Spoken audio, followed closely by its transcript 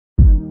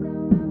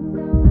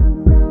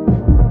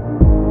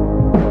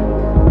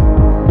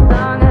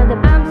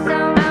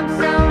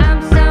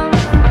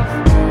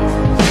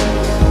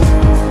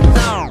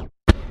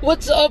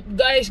What's up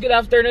guys? Good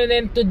afternoon,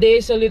 and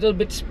today's a little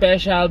bit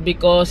special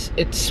because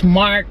it's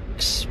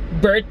Mark's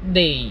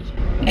birthday.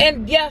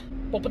 And yeah,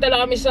 pupunta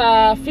lang kami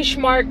sa fish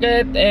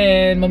market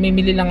and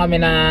mamimili lang kami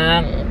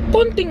ng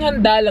konting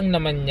handa lang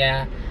naman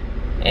niya.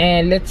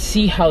 And let's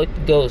see how it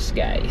goes,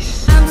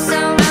 guys.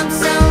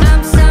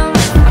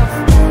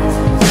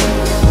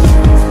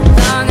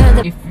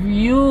 If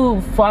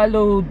you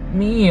followed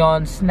me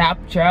on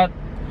Snapchat,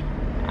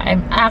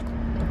 I'm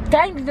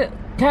kinda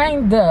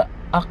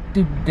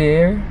active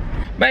there.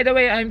 By the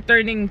way, I'm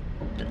turning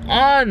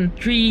on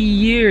 3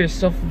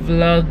 years of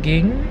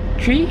vlogging.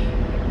 3?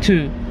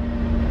 2.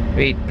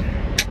 Wait.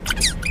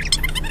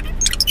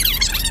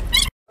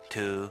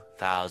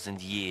 2,000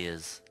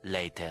 years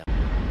later.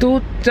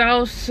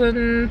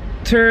 2013,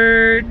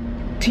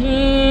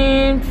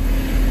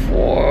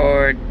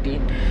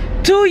 14.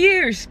 2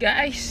 years,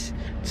 guys.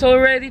 It's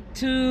already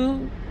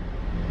 2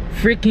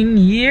 freaking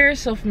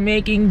years of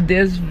making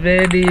these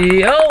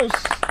videos.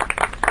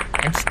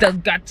 And still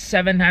got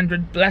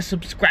 700 plus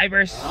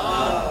subscribers.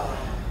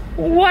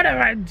 What am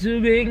I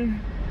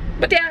doing?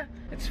 But yeah,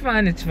 it's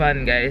fun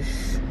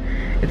guys.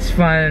 It's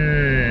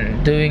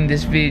fun doing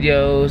these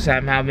videos.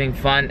 I'm having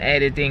fun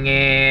editing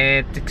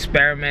it,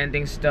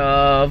 experimenting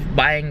stuff,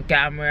 buying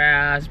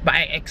cameras,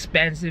 buying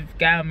expensive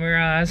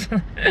cameras.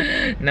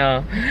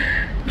 No,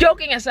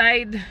 joking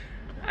aside,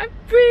 I'm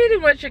pretty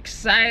much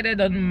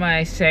excited on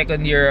my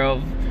second year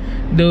of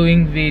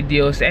doing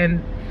videos,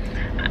 and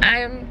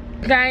I'm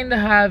kind of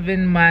have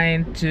in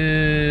mind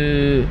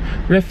to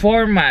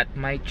reformat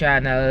my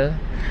channel.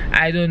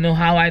 I don't know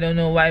how, I don't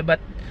know why, but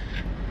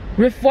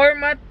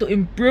reformat to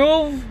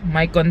improve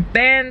my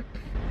content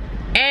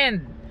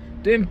and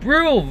to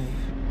improve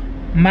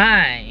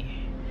my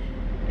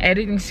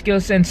editing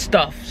skills and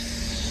stuff.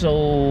 So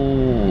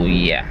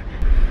yeah,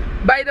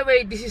 by the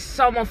way, this is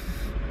some of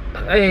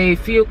a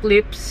few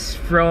clips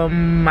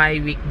from my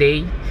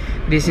weekday.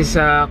 This is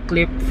a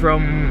clip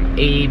from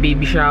a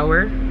baby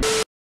shower.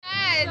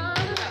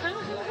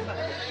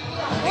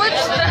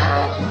 What's that?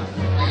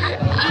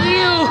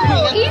 Ew!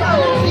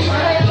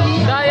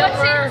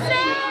 Diaper!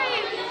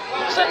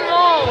 Saan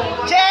mo?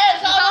 Angel!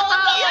 Saan mo ka?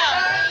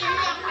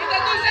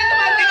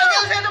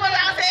 Introduce naman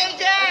ako si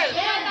Angel!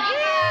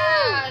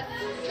 Yes!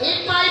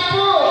 Eat my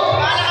food!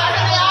 Para ka sa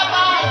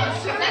nayaman!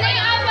 Sa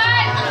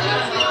nayaman!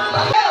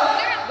 Go!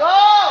 Go!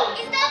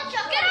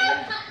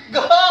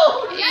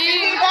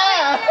 Hindi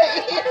na!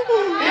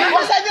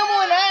 Buksan nyo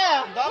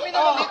muna! Dami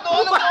naman dito!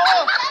 Ano mo?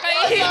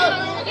 Kainin!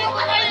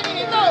 Kainin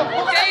ito!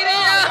 Kainin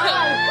na!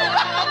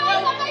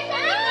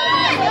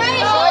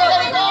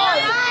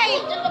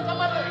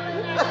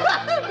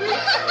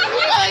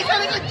 Ay, sa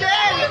likod,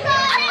 Jen!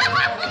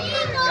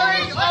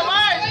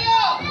 Omar!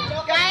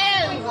 Kain!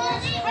 Kain!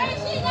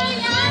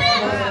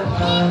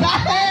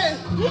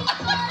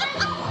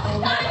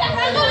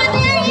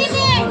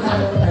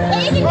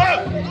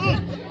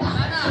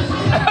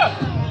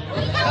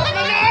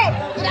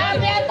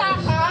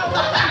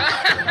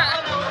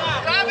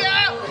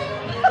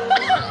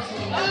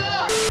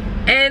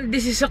 And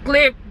this is a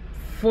clip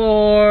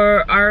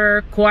for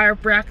our choir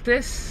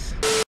practice.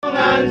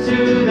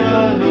 Unto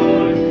the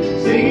Lord,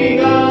 singing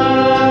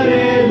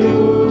hallelujah.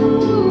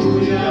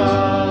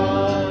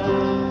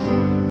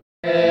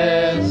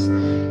 Yes,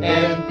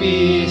 and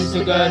peace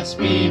to God's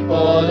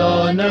people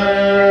on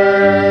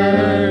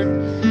earth.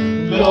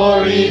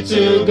 Glory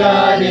to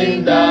God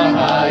in the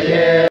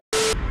highest.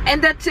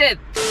 And that's it.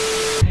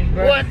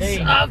 What's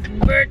up,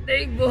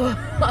 birthday boy?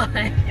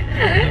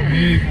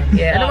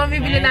 Yeah, ano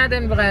mabibili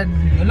natin, Brad?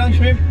 Walang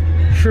shrimp.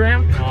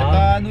 Shrimp?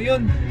 Tsaka ano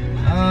yun?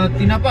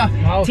 Tinapa.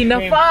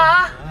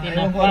 Tinapa?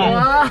 Tinapa.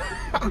 Wow!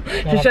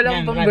 Social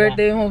lang pang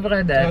birthday mo,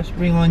 Brad.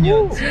 Spring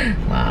onions.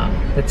 Wow,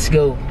 let's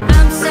go.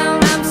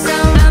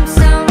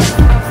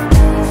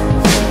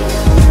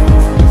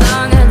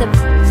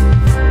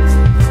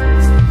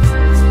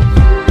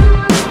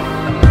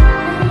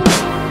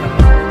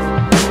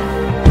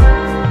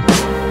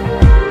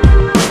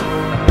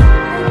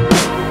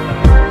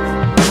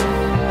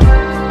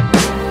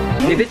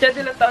 Dito siya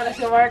ilang taon na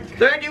si Mark?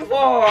 34!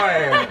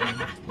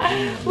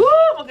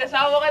 Woo!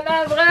 Mag-asawa ka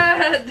na,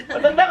 Brad!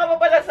 Matanda ka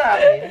pa pala sa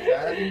akin.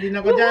 Parang hindi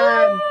na ko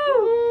dyan.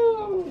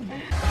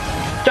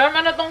 Charm,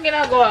 ano tong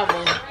ginagawa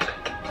mo?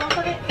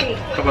 Chocolate cake.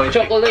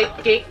 Chocolate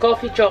cake?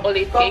 Coffee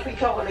chocolate cake? Coffee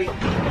chocolate.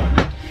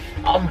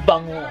 Ang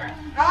bango!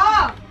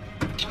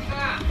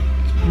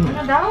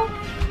 Ano daw?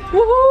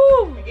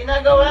 Woohoo! May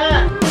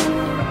ginagawa.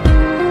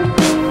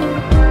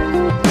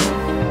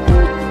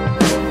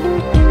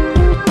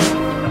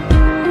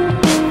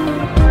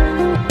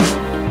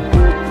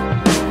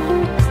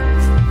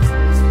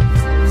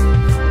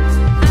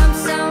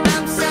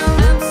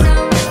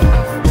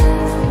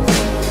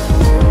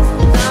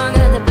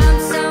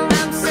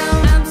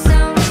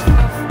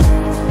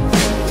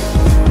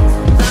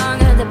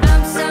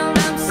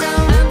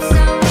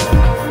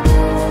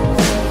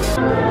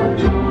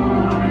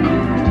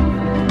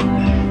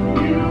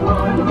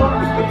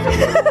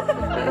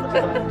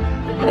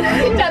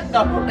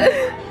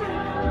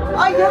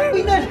 Ay, yung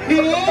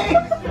pinali!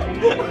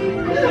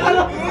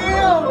 Ano?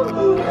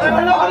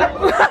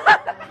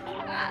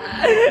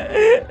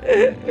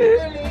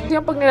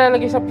 Yung pag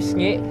nilalagay sa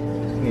pisngi.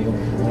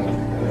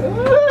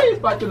 Ay,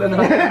 spatula na.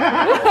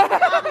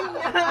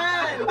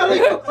 Aray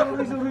ko.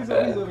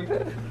 Sorry.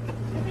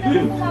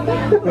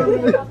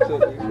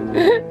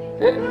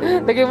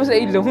 Lagay mo sa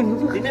ilong.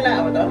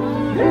 Dinala mo to?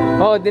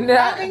 Oo,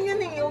 dinala. Akin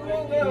yan eh.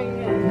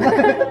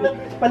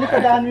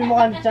 Palikadaan mo yung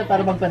mukha siya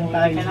para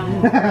magpantay.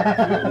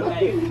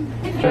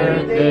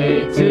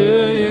 Birthday to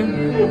you.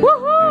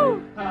 Woohoo!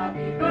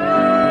 Happy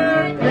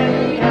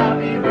birthday,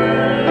 happy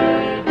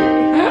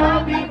birthday,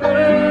 happy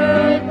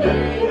birthday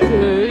To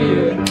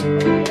you.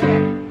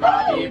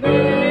 happy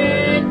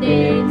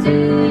birthday to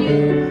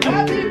you.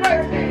 Happy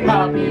birthday,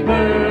 happy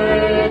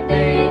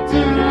birthday to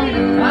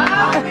you.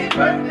 Happy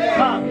birthday,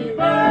 happy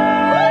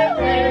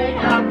birthday,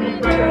 happy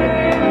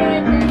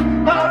birthday,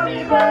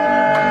 happy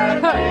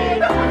birthday,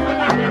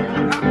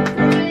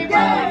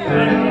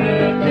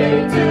 birthday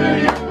to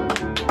you.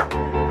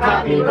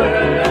 Happy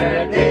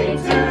birthday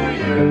to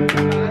you.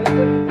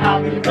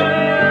 Happy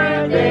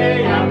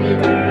birthday, happy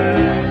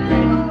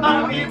birthday,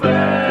 happy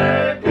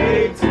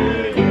birthday to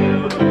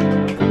you.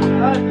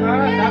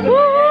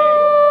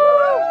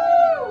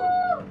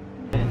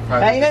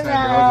 Kainan na!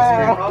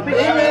 Happy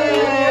birthday!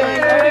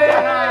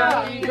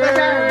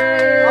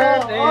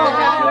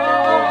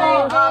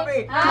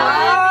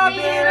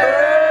 Happy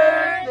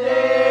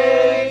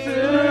birthday to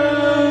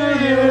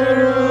you!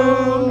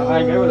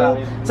 Ay, kayo wala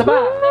kayo. Saba!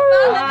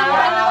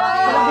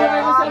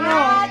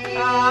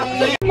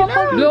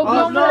 Globe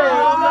lang mo.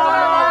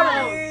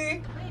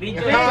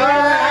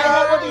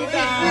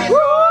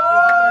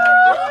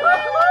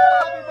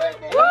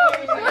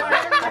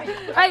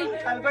 Ay,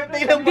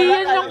 hindi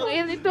yan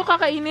yung ito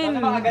kakainin.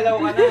 Makagalaw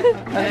ka na.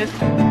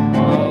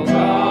 Oh,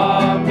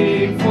 come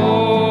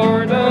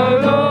before the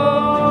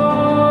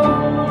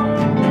Lord.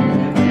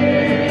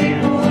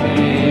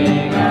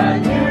 Sing a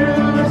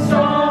new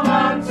Song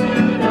unto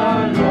the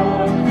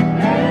Lord,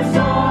 and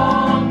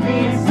song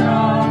be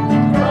sung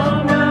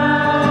from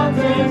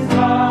mountains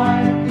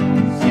high.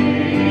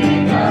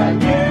 Sing a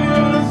new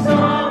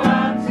song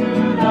unto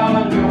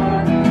the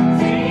Lord,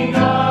 sing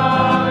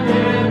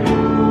hallelujah.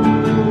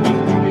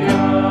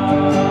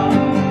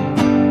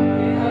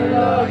 I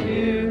love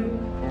you,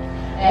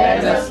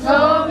 and as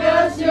long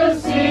as you're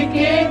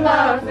seeking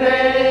my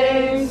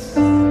face,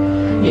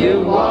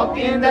 you walk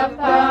in the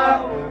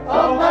path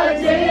of my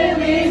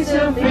daily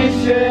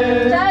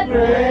sufficient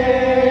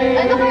grace.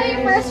 Ano kaya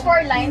yung first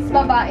 4 lines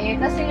babae,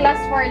 tapos yung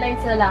last 4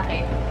 lines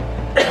lalaki?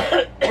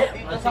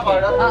 Sa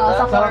chorus? Oo,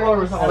 sa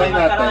chorus. Try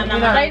natin.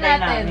 Try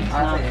natin.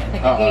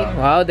 Okay.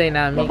 Wow,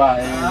 dynamic.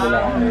 Babae yung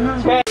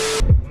lalaki.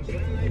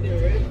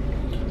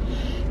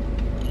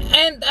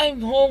 And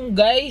I'm home,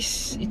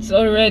 guys. It's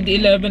already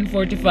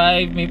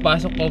 11:45. May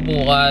pasok pa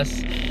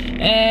bukas.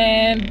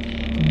 And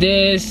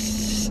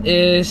this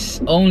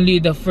is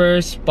only the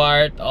first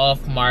part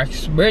of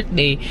Mark's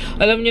birthday.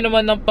 Alam niyo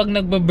naman na pag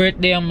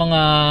nagba-birthday ang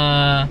mga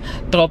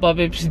tropa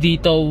pips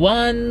dito,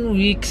 1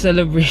 week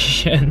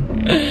celebration.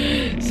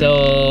 So,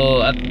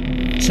 at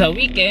sa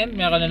weekend,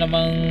 meron na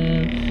namang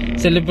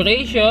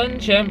celebration.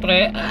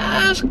 Syempre,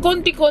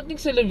 konti-konting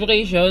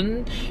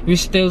celebration. We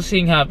still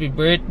sing happy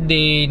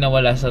birthday,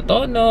 nawala sa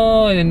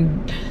tono,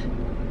 and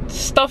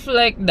stuff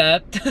like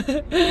that.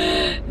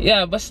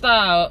 Yeah,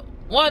 basta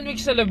 1 week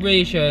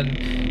celebration.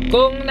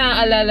 Kung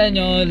naalala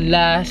nyo,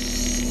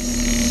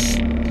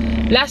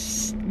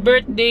 last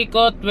birthday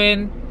ko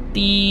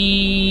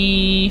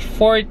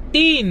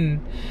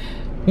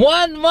 2014,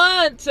 1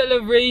 month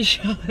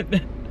celebration.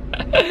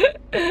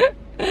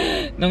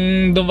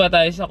 Nung doon pa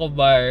tayo sa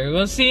Kubar.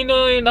 Kung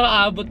sino yung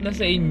nakaabot na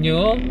sa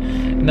inyo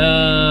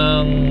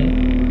ng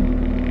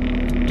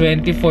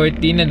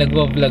 2014 na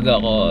nagwa-vlog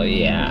ako,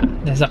 yeah,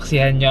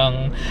 nasaksihan nyo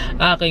ang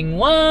aking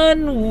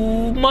 1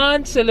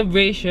 month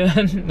celebration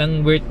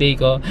ng birthday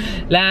ko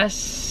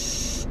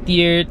last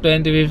year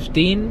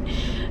 2015.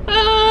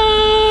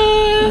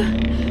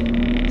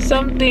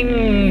 Something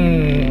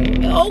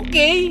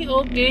okay,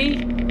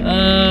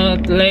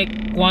 like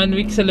 1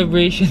 week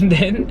celebration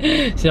din.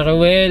 Si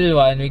Ruel,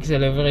 1 week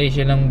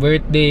celebration ng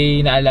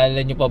birthday.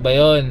 Naalala nyo pa ba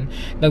yun?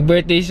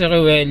 Nag-birthday si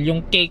Ruel,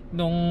 yung cake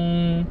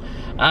nung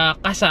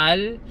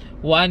kasal,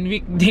 1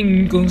 week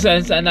din kung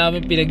saan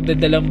namin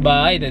pinagdadalang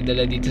bahay.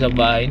 Nadala dito sa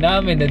bahay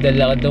namin,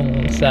 nadala ko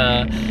dun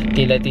sa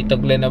kila Tito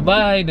Glenn na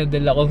bahay,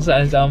 nadala kung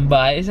saan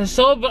bahay. Sa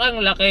sobrang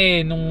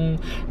laki nung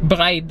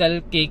bridal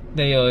cake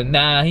na yon,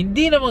 na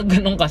hindi naman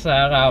ganun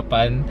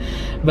kasarapan,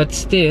 but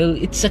still,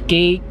 it's a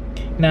cake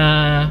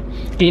na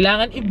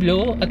kailangan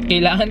i-blow at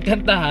kailangan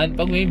kantahan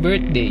pag may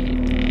birthday.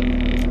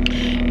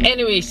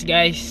 Anyways,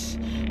 guys,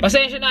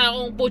 pasensya na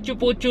akong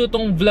putyo-putyo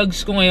tong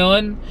vlogs ko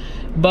ngayon,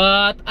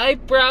 but I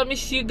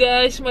promise you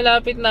guys,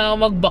 malapit na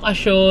ako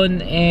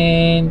magbakasyon,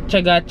 and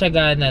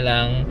tsaga-tsaga na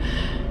lang.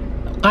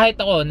 Kahit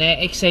ako,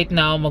 na-excite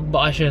na ako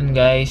magbakasyon,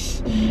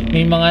 guys.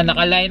 May mga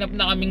naka-line up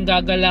na kaming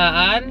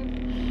gagalaan.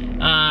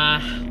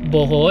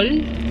 Bohol,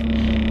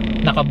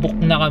 nakabook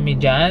na kami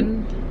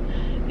dyan.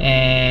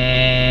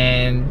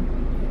 And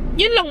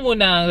yun lang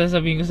muna ang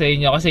sasabihin ko sa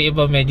inyo kasi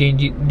iba medyo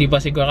hindi pa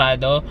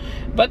sigurado.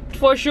 But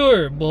for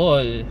sure,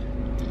 Bohol.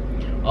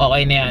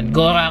 Okay na yan.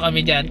 Gora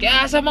kami dyan.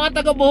 Kaya sa mga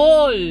taga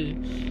Bohol,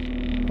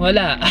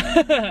 wala.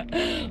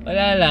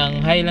 Wala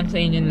lang. Hi lang sa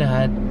inyong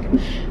lahat.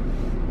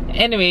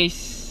 Anyways,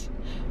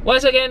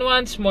 once again,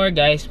 once more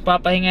guys,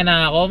 papahinga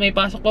na ako. May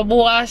pasok pa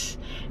bukas.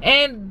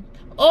 And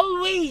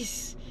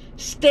always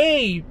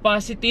stay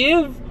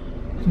positive.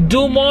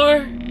 Do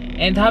more.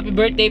 And happy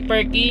birthday,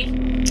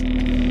 Perky.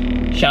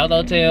 Shout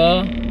out to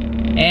you.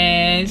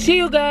 And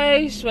see you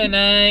guys when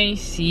I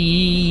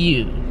see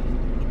you.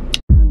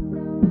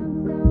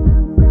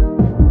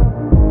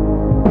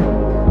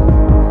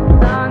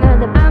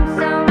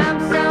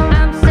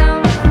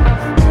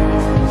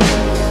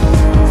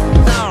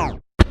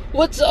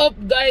 What's up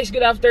guys?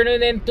 Good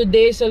afternoon, and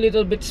today's a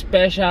little bit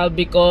special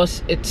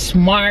because it's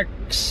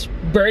Mark's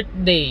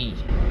birthday.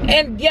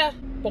 And yeah,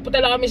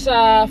 pupunta lang kami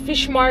sa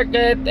fish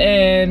market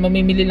and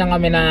mamimili lang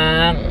kami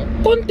ng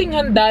konting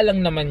handa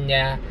lang naman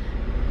niya.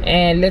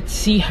 And let's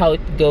see how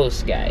it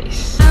goes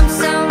guys.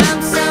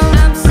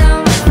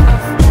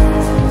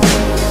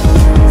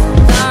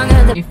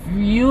 If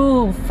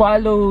you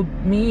followed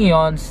me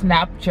on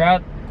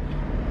Snapchat,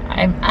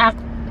 I'm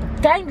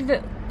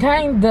kinda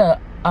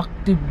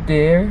active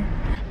there.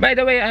 By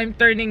the way, I'm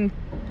turning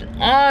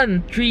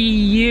on 3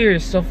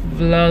 years of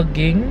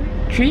vlogging.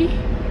 3?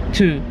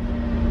 2.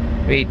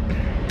 Wait.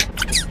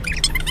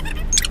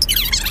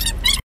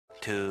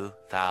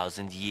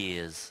 2,000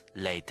 years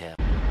later.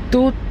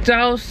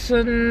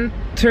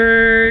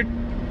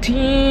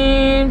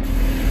 2013,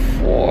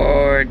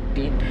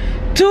 14.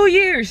 2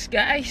 years,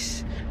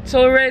 guys. It's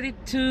already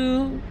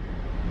 2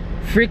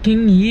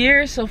 freaking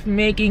years of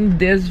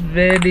making these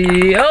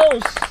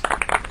videos.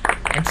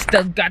 And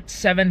still got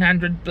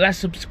 700 plus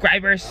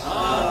subscribers.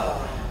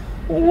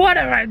 What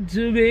am I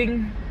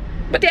doing?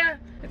 But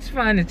yeah, it's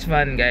fun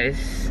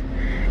guys.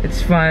 It's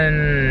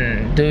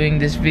fun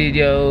doing these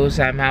videos.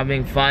 I'm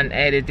having fun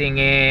editing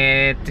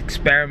it,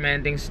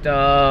 experimenting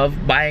stuff,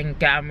 buying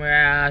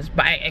cameras,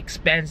 buying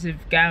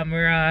expensive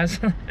cameras.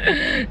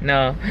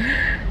 No,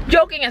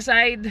 joking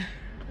aside,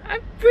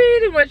 I'm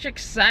pretty much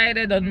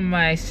excited on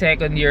my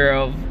second year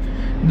of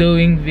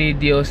doing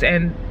videos,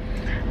 and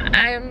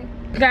I'm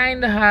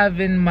kind of have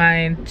in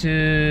mind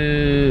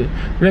to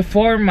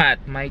reformat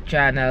my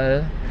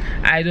channel.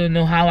 I don't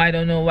know how, I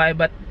don't know why,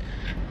 but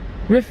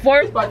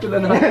sorry.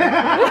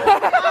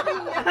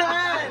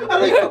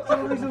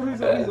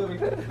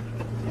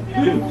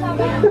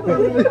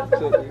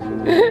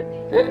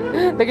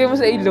 Lagay mo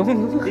sa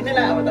ilong.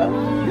 Dinala mo to?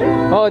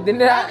 Oo,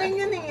 dinala. Akin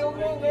yun eh.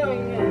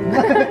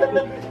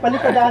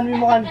 Palikadahan mo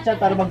yung mukha siya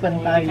para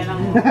magpantay.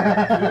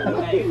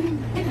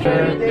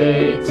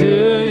 Birthday to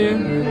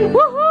you.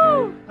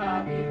 Woohoo!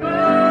 Happy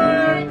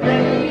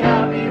birthday,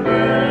 happy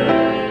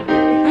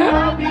birthday,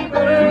 happy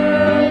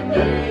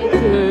birthday To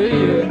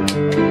you.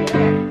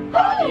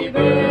 happy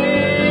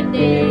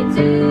birthday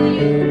to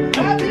you.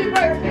 Happy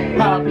birthday,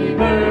 happy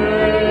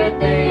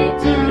birthday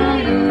to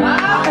you.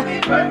 Happy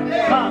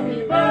birthday, happy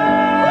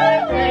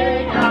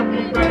birthday,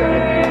 happy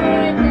birthday,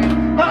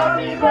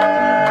 happy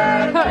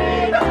birthday,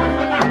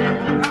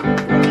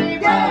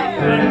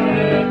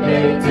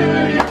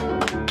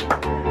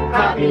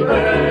 happy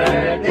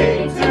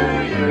birthday to you.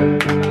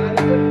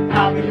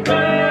 Happy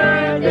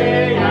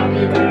birthday,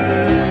 happy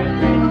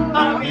birthday,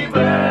 happy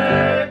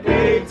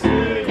birthday to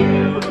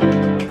you.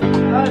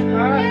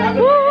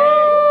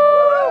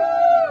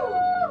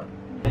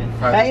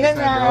 Kainan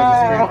na!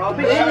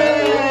 Happy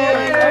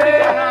birthday!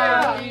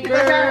 Happy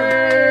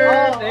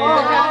birthday!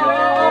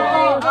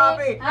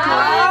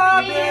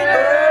 Happy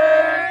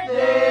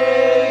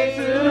birthday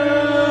to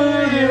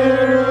you!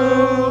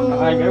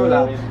 Ay, kayo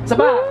wala kayo.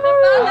 Saba!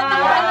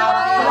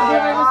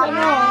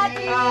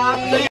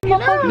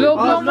 Glow,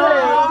 glow, glow!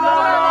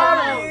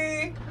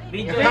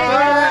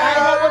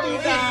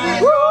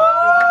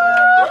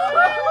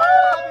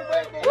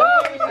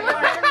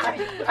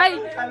 Ay!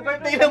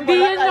 Hindi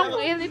yan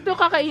yung ito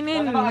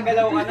kakainin.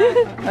 Makagalaw ka na.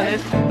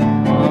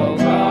 Oh,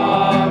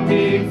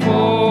 happy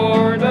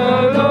for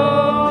the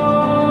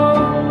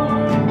Lord.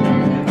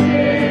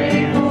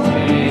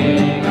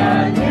 Sing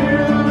a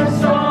new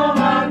song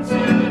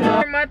unto the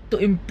Lord. To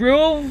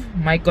improve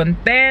my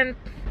content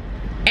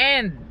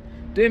and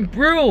to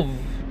improve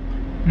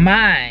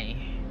my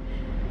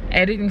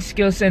editing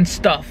skills and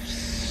stuff.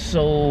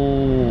 So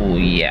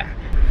yeah.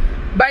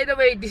 By the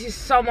way, this is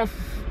some of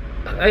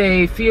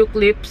a few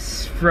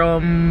clips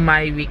from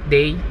my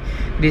weekday.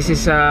 This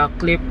is a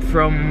clip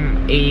from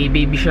a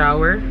baby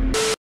shower.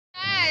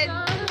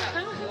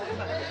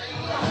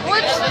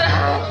 What's that?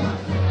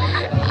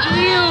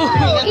 Ew!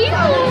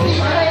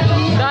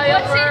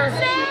 Diaper!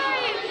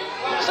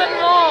 Saan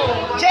mo?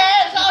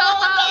 Jen! Saan ako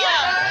punta ka?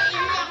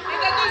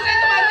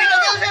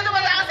 Ikaw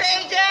naman ako si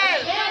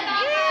Angel!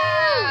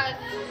 Yes!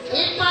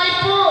 Eat my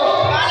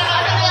food! Para ka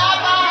sa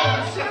yaman!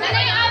 Sana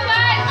yung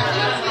aban?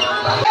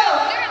 Go!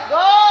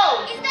 Go!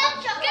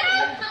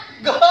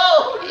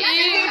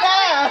 Hindi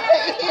na!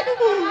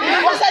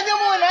 Buksan nyo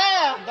muna!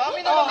 Dami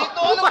naman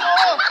dito! Ano ba?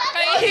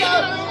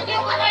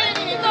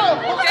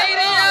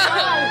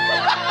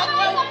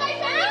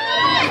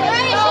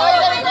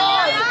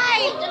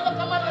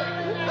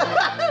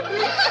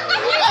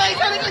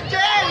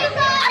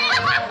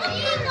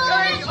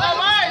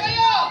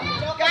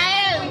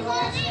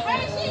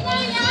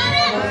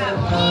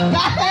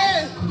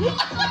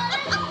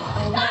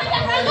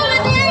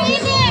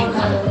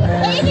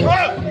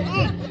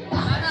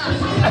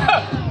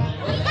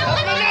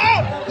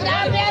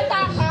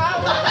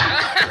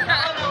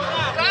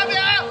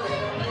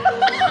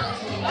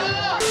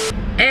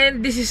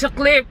 is a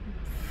clip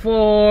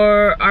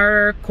for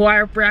our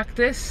choir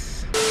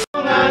practice.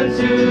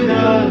 Unto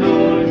the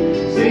Lord,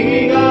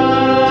 singing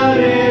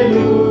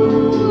hallelujah.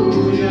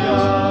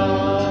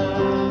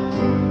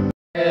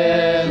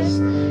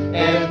 Yes,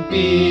 and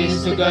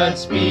peace to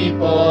God's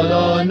people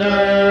on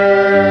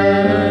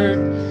earth.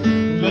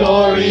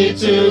 Glory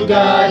to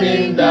God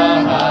in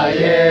the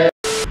highest.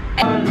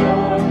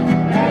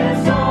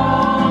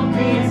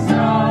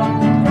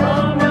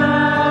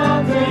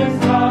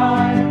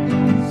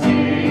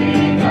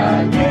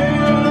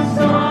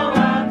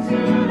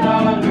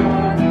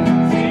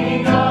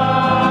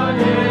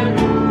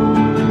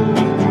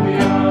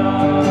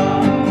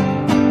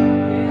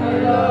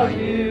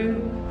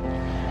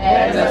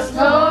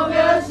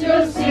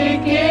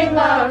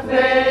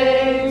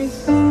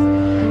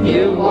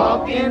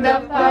 In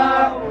the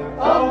path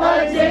of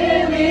my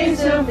daily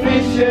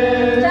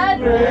sufficient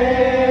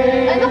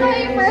grace. Ano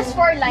kaya yung first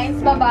 4 lines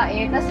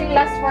babae, tapos yung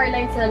last 4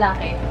 lines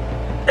lalaki?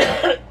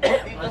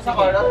 Sa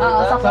chorus?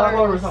 Oo, sa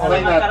chorus.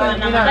 Try natin.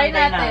 Try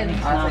natin.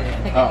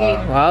 Okay.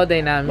 Wow,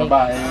 dynamic.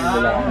 Babae.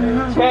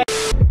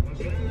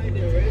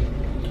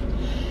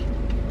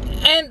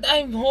 And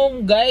I'm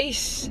home,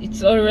 guys.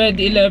 It's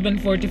already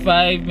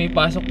 11:45. May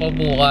pasok pa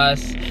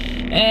bukas.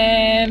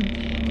 And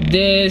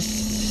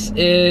this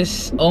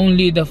is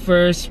only the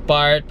first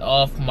part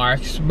of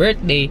Mark's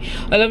birthday.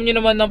 Alam niyo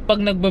naman na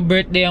pag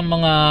nagba-birthday ang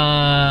mga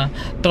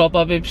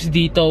tropa pips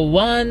dito,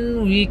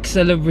 1 week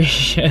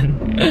celebration.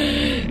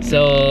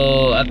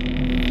 So, at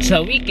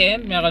sa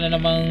weekend, meron na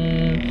namang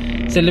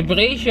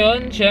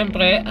celebration.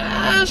 Syempre,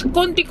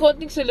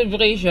 konti-konting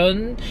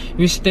celebration.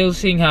 We still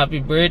sing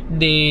happy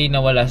birthday,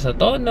 nawala sa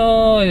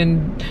tono,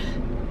 and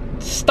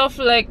stuff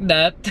like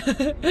that.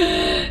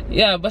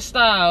 Yeah,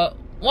 basta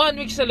 1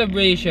 week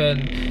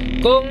celebration.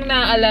 Kung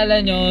naalala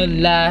nyo,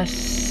 last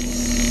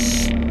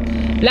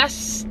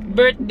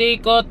birthday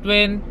ko,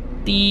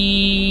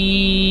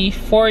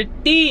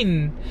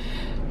 2014.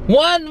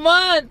 1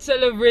 month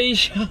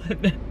celebration.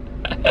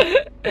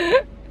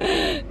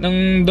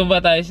 Nung doon pa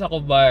tayo sa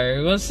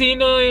Kubar. Kung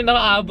sino yung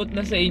nakaabot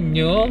na sa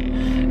inyo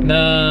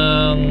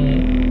ng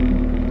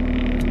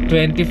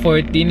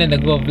 2014 na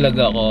nagwa-vlog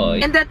ako.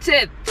 And that's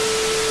it!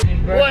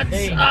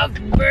 What's up,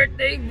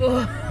 birthday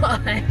boy?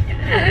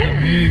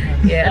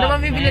 Yeah. Ano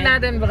mabibili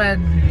natin, Brad?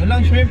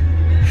 Walang shrimp.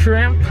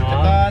 Shrimp?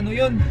 Tsaka ano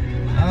yun?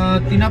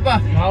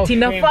 Tinapa.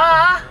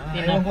 Tinapa?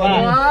 Tinapa.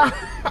 Wow!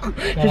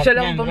 Social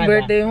lang pang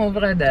birthday mo,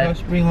 Brad.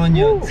 Spring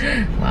onions.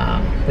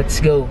 Wow. Let's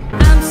go.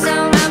 I'm so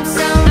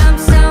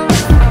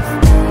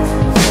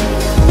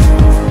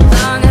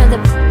long at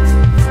the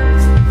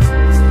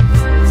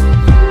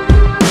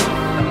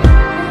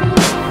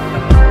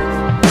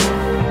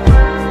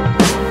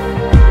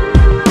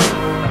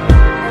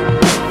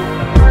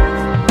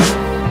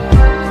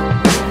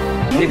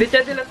Dito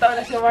siya silang taon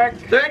na si Mark.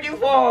 34!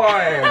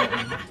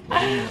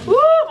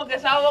 Woo!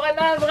 Mag-asawa ka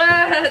na,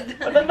 Brad!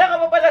 Matanda ka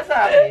pa pala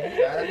sa akin.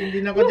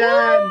 Hindi na ko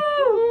dyan.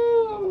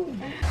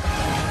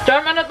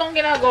 Charm, ano tong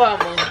ginagawa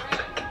mo?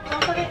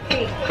 Chocolate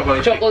cake.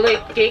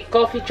 Chocolate cake,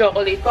 coffee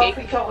chocolate cake.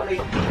 Coffee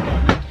chocolate.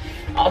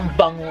 Ang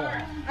bango.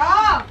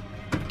 Ah!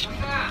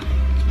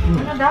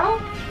 Ano daw?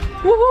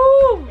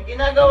 Woohoo! May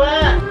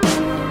ginagawa.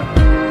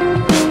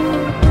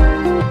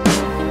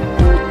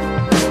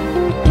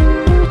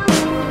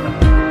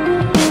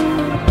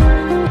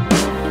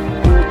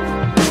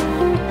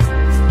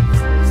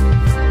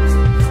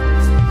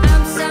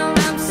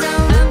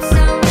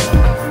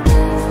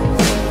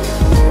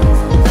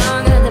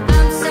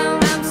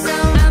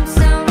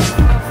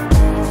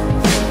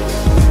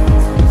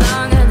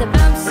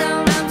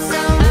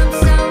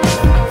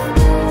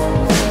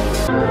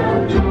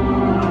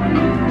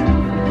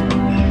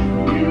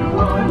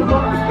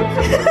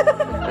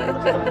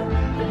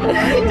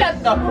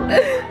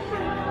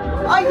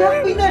 Ay,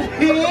 yung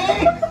pinali!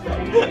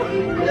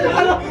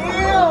 Ano?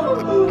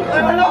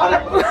 Ano ka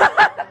lang?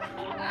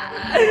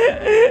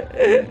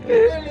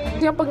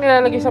 Yung pag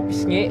nilalagay sa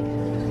pisngi.